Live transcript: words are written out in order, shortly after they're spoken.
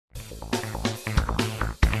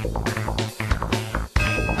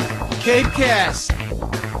CapeCast.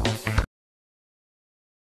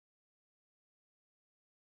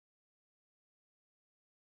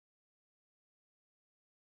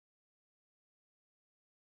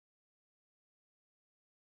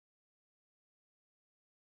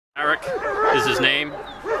 Arec is his name.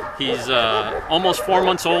 He's almost 4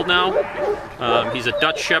 months old now. He's a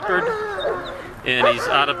Dutch Shepherd, and he's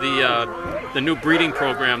out of the new breeding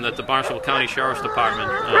program that the Barnstable County Sheriff's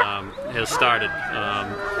Department has started.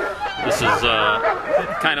 This is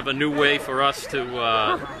kind of a new way for us to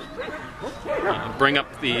bring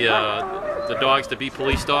up the dogs to be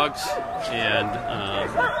police dogs, and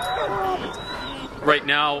right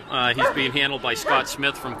now he's being handled by Scott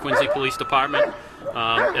Smith from Quincy Police Department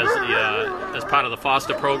as part of the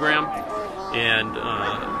foster program. And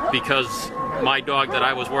because my dog that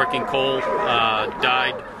I was working, Cole,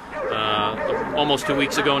 died almost 2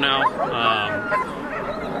 weeks ago now,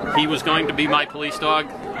 he was going to be my police dog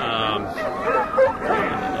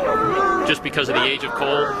just because of the age of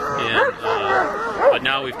Cole, and but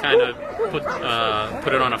now we've kind of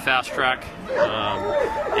put it on a fast track,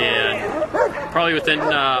 and probably within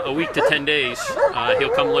a week to 10 days he'll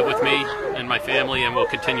come live with me and my family, and we'll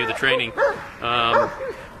continue the training.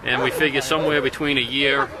 And we figure somewhere between a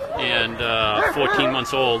year and 14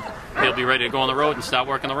 months old, he'll be ready to go on the road and start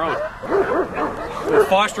working the road. We're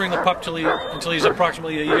fostering the pup until he's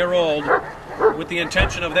approximately a year old, with the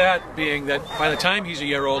intention of that being that by the time he's a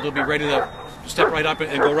year old, he'll be ready to step right up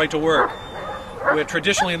and go right to work. Where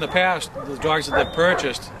traditionally in the past, the dogs that they've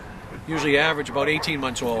purchased usually average about 18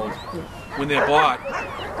 months old when they're bought.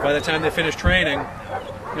 By the time they finish training,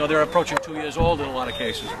 they're approaching 2 years old in a lot of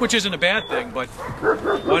cases, which isn't a bad thing, but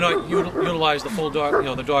why not utilize the full dog,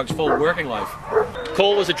 the dog's full working life?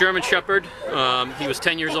 Cole was a German Shepherd. He was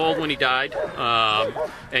 10 years old when he died,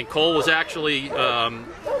 and Cole was actually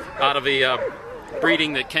out of a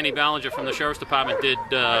breeding that Kenny Ballinger from the Sheriff's Department did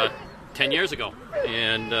 10 years ago.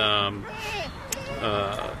 And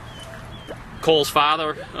Cole's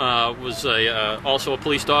father was also a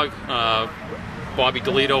police dog. Bobby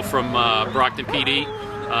DeLito from Brockton PD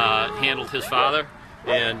handled his father,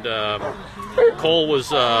 and Cole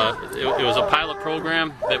was it was a pilot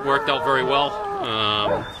program that worked out very well,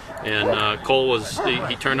 and Cole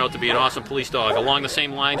he turned out to be an awesome police dog, along the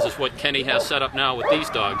same lines as what Kenny has set up now with these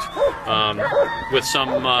dogs, with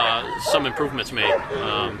some improvements made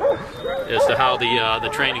as to how the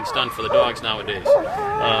training's done for the dogs nowadays.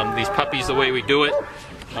 These puppies, the way we do it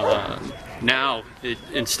now,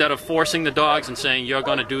 instead of forcing the dogs and saying you're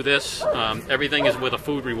going to do this, everything is with a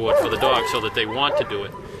food reward for the dog so that they want to do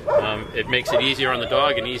it. It makes it easier on the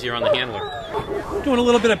dog and easier on the handler. Doing a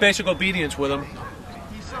little bit of basic obedience with him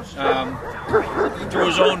through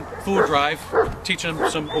his own food drive, teaching him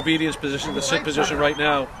some obedience position, the sit position right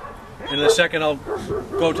now, and in a second I'll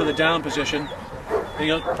go to the down position, and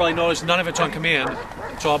you'll probably notice none of it's on command.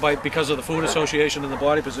 It's all because of the food association and the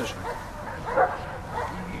body position.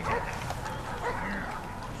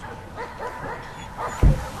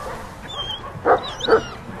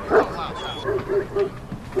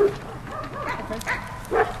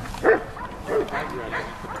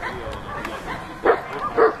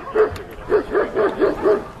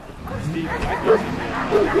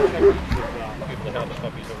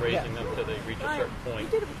 Raising them till they reach a certain point,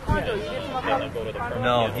 and then go to the front.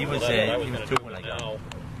 No, he was two when I got him.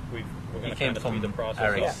 He came from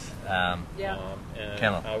Arec's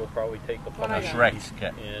kennel. I would probably take the puppy Shrek's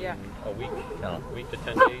in a week, kennel. week to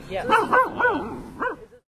 10 days. Yeah.